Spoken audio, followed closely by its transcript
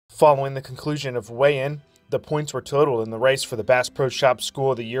Following the conclusion of weigh-in, the points were totaled in the race for the Bass Pro Shop School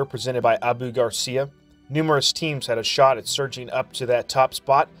of the Year presented by Abu Garcia. Numerous teams had a shot at surging up to that top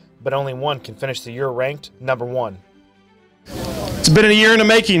spot, but only one can finish the year ranked number 1. It's been a year in the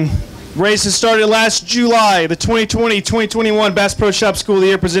making. Races started last July, the 2020-2021 Bass Pro Shop School of the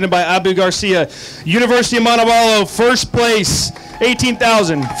Year presented by Abu Garcia. University of Montevallo, first place,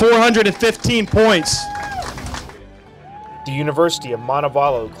 18,415 points. The University of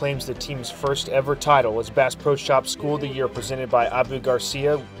Montevallo claims the team's first ever title as Bass Pro Shop School of the Year presented by Abu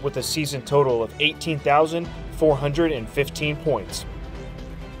Garcia with a season total of 18,415 points.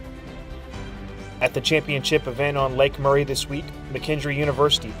 At the championship event on Lake Murray this week, McKendree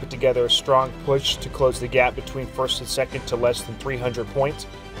University put together a strong push to close the gap between first and second to less than 300 points,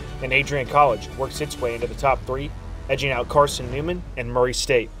 and Adrian College works its way into the top 3, edging out Carson Newman and Murray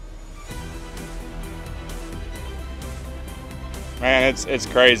State. Man, it's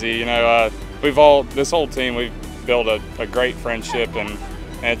crazy. You know, this whole team, we've built a great friendship, and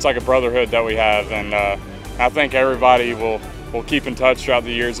it's like a brotherhood that we have. And I think everybody will keep in touch throughout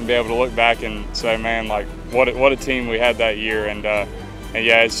the years and be able to look back and say, man, like what a team we had that year. And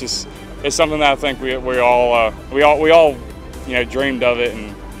yeah, it's something that I think we all you know, dreamed of it,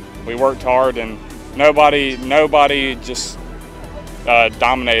 and we worked hard, and nobody just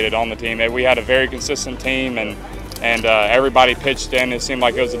dominated on the team. We had a very consistent team, and everybody pitched in. It seemed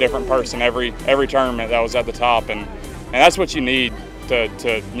like it was a different person every tournament that was at the top, and that's what you need to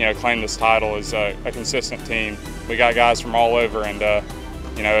you know, claim this title is a consistent team. We got guys from all over, and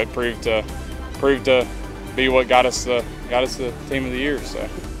you know, it proved to be what got us the team of the year. So.